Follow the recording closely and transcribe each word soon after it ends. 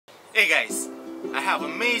Hey guys, I have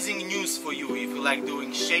amazing news for you if you like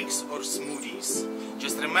doing shakes or smoothies.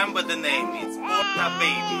 Just remember the name, it's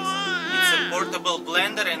PopBabies. It's a portable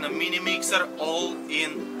blender and a mini mixer all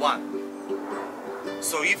in one.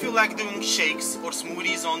 So if you like doing shakes or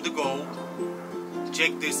smoothies on the go,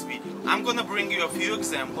 check this video. I'm gonna bring you a few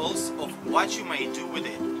examples of what you may do with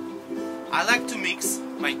it. I like to mix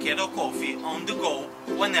my keto coffee on the go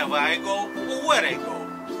whenever I go or where I go.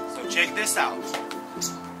 So check this out.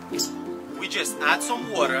 We just add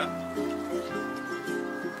some water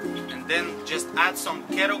and then just add some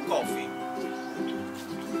keto coffee.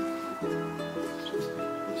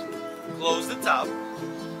 Close the top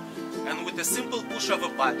and with a simple push of a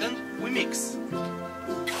button we mix.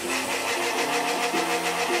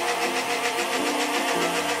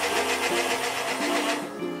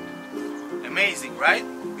 Amazing, right?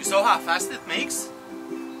 You saw how fast it makes?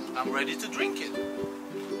 I'm ready to drink it.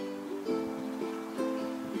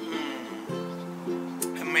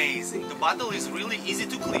 Amazing. The bottle is really easy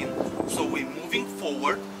to clean, so we're moving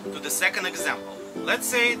forward to the second example. Let's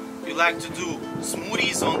say you like to do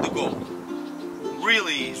smoothies on the go.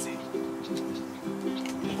 Really easy.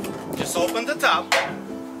 Just open the top,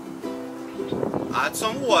 add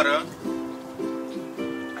some water.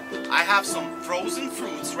 I have some frozen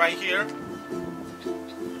fruits right here.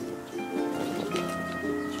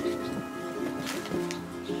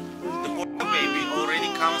 PopBaby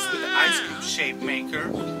already comes with the ice cube shape maker,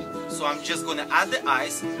 so I'm just gonna add the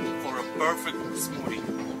ice for a perfect smoothie.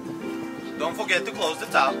 Don't forget to close the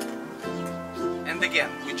top. And again,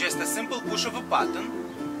 with just a simple push of a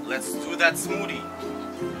button, let's do that smoothie.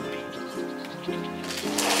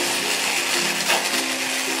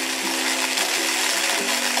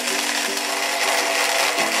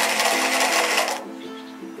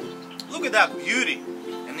 Look at that beauty!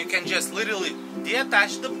 And you can just literally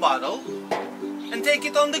detach the bottle and take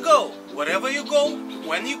it on the go, wherever you go,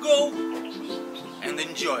 when you go, and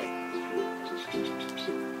enjoy.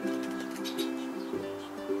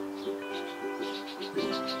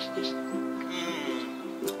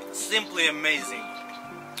 Simply amazing.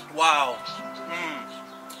 Wow.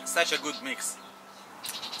 Such a good mix.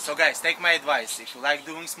 So guys, take my advice. If you like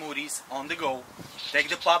doing smoothies on the go, take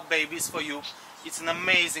the PopBabies for you. It's an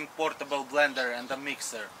amazing portable blender and a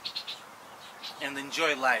mixer. And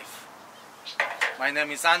enjoy life. My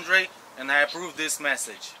name is Andre and I approve this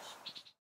message.